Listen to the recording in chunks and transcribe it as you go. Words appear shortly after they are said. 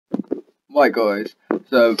Right guys,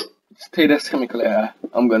 so it's TDS Chemical here.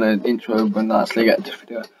 I'm gonna intro and actually get to the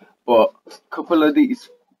video. But a couple of these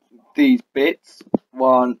bits,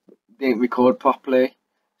 one didn't record properly,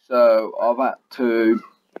 so I've had to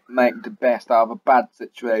make the best out of a bad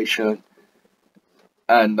situation,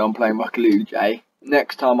 and I'm playing Rocket League J.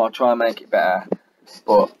 Next time I'll try and make it better,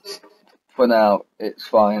 but for now it's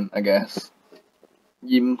fine, I guess.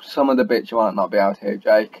 Some of the bits you might not be able to hear,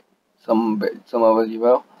 Jake. Some others you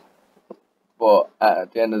will. But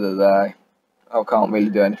at the end of the day, I can't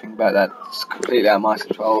really do anything about that. It's completely out of my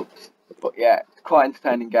control. But yeah, it's quite an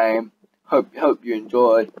entertaining game. Hope you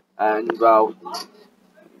enjoy, and well,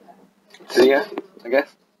 see ya, I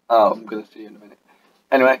guess. Oh, I'm gonna see you in a minute.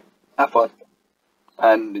 Anyway, have fun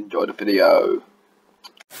and enjoy the video.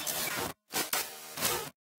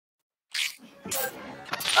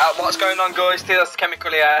 What's going on, guys? TDS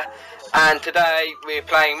Chemical here, and today we're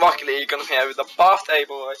playing Rocket League. I'm here with the birthday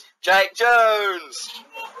boy, Jake Jones.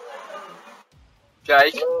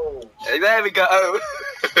 Jake, there we go.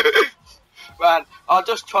 Man, I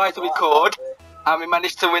just tried to record, and we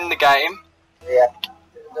managed to win the game. Yeah.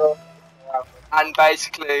 And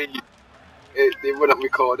basically, it wouldn't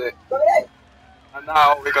record it. And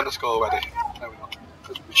now we're gonna score already. No, we're not.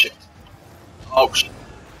 Because we're shit. Oh shit.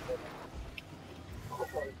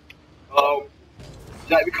 Oh.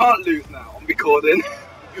 Jake, we can't lose now. I'm recording.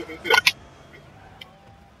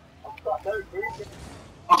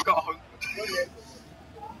 I've got 100.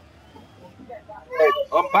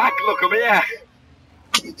 I'm back, look, I'm here.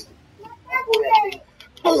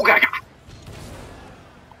 Oh, gaga.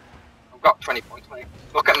 I've got 20 points, mate.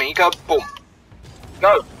 Look at me, go, boom.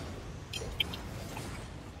 Go.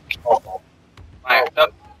 Mate,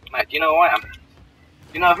 mate, do you know who I am? Do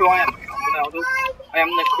you know who I am? I'm Ronaldo. I am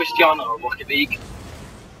the Cristiano of Rocket League.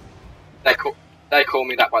 They call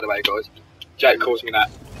me that, by the way, guys. Jake calls me that.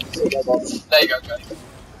 There you go, Jake.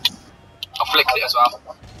 I'll flick it as well.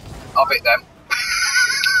 I'll beat them.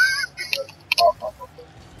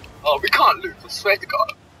 Oh, we can't lose, I swear to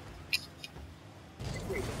God.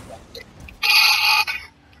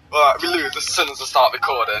 Alright, we lose as soon as I start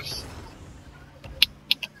recording.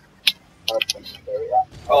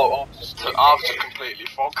 Oh, I'll just completely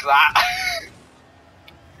fuck that.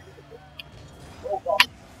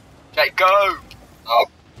 Okay, go! Oh.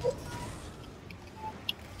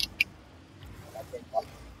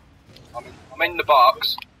 I'm in the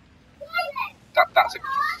box.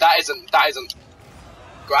 That isn't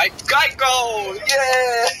great goal!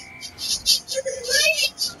 Yeah!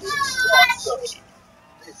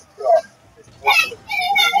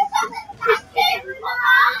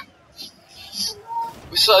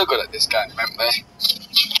 We're so good at this game, aren't we?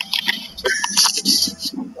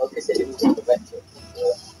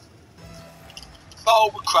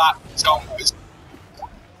 Oh crap, it's gone.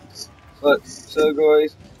 So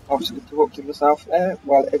guys, I've just talked to myself there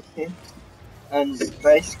while editing, and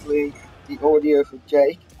basically the audio for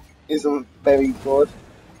Jake isn't very good,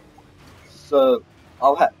 so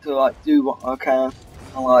I'll have to do what I can,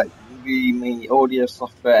 and the audio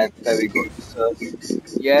software ain't very good. So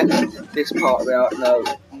yeah, this part without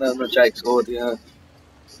no Jake's audio,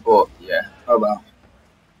 but yeah, oh well.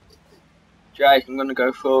 Jake, I'm gonna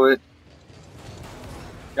go forward.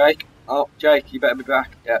 Jake, oh Jake, you better be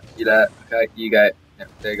back. Yeah, you're there. Okay, you get it. Yeah,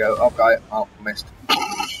 there you go. I've got it. Oh, I missed.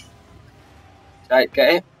 Jake,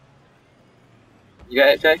 get it? You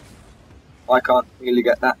get it, Jake? I can't really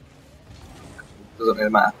get that. Doesn't really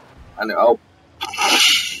matter. I know. Oh.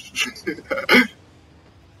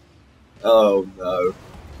 Oh no.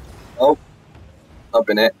 Oh. I've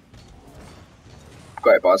been it.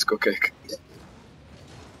 Great bicycle kick.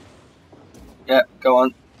 Yeah, go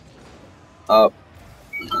on. Oh.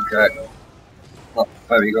 Okay. Not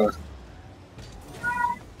very good.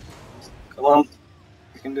 Come on.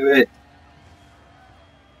 You can do it.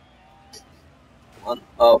 Come on.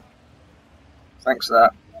 Oh. Thanks for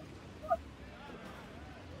that.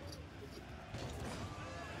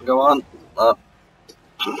 Go on. Oh.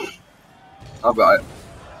 I've got it.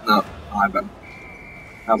 No, I haven't.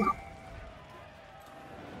 How about?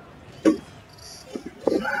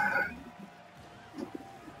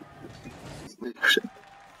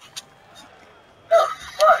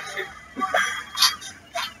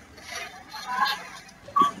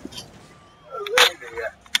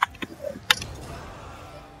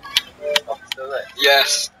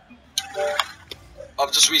 Yes.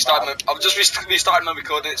 I've just restarted my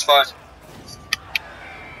recording. It's fine.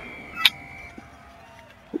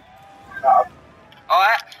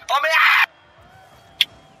 Alright. I'm here.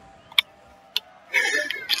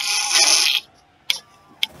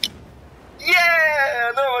 Yeah,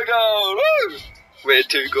 another goal. Woo! We're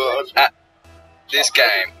too good. This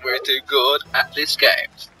game, we're too good at this game.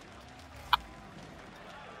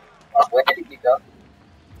 Where did you go?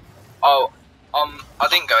 Oh, I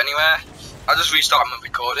didn't go anywhere. I just restarted my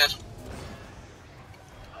recording.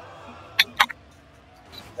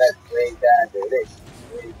 We can do this.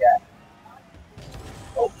 We can.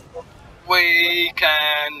 Oh. We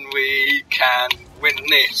can win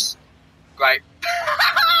this. Great.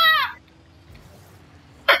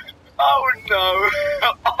 Oh no!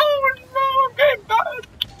 Oh no! I'm getting battered.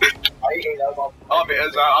 I'm it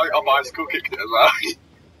as well. I'm bicycle kicking it as well.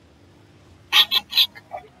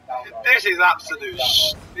 This is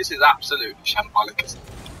absolute shambolic.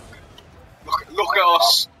 Look at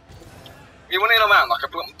us. We went in around like a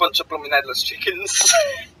bunch of blooming headless chickens.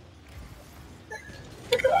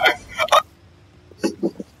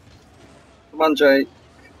 Come on, Jake.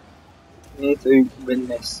 We need to win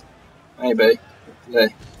this. Maybe.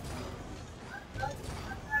 Hopefully.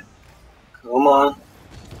 Come on.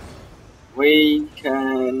 We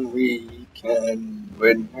can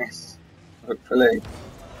win this. Hopefully.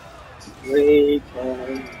 We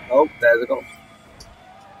can. Oh, there's a goal.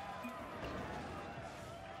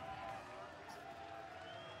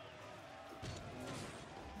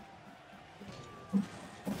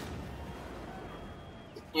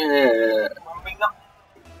 Yeah.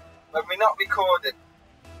 When we're not recording.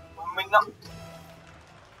 When we're not.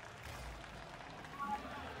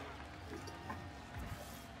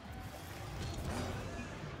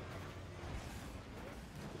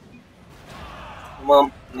 Come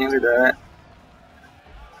on, nearly there.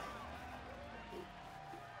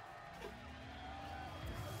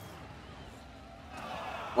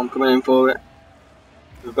 I'm coming in for it.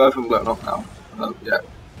 We've both been blown off now. Oh, yeah.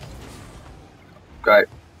 Great.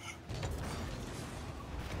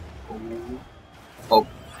 Oh,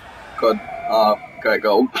 good. Great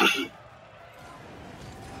goal.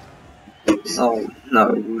 Oh,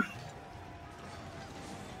 no.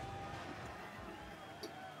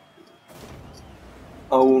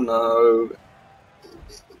 Oh, no.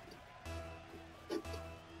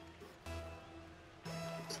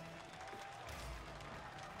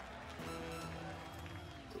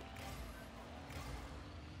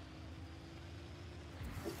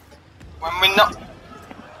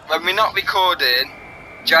 When we're not recording,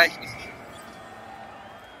 Jake.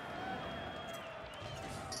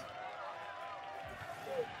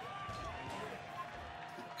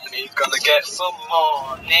 And he's gonna get some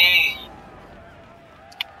money.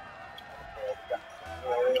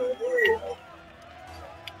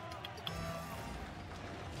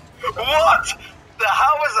 What the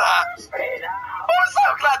hell was that? I'm so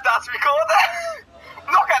glad that's recorded.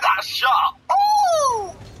 Look at that shot.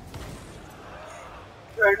 Ooh!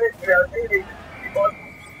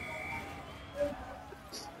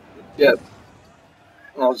 Yep.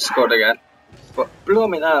 I'll scored again. But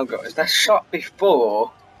blooming hell, guys, that shot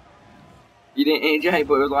before, you didn't hear Jay,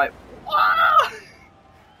 but it was like, wow!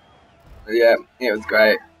 Yeah, it was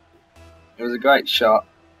great. It was a great shot.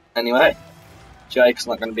 Anyway, Jake's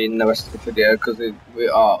not going to be in the rest of the video because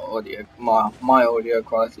my audio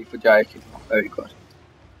quality for Jake is not very good.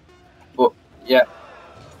 But yeah,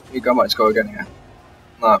 you go might score again here.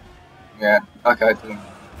 No, yeah, okay,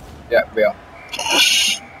 yeah, we are.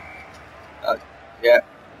 Yeah.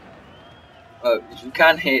 If you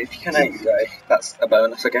can hit Jake, that's a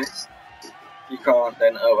bonus, I guess. If you can't,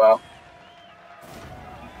 then oh well.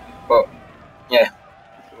 But yeah.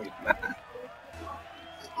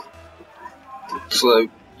 So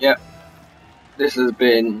yeah, this has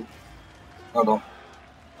been. Hold on.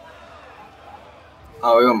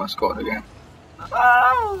 Oh, we almost scored again.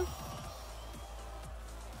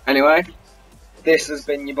 Anyway, this has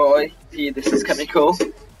been your boy. This is Chemical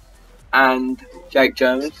and Jake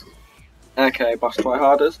Jones. Okay, Boss Try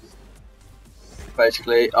Harders.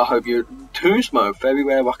 Basically, I hope you Two Smoke, very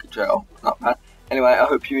rare rocket trail. Not bad. Anyway, I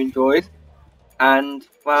hope you enjoyed. And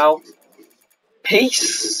well,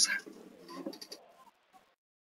 peace.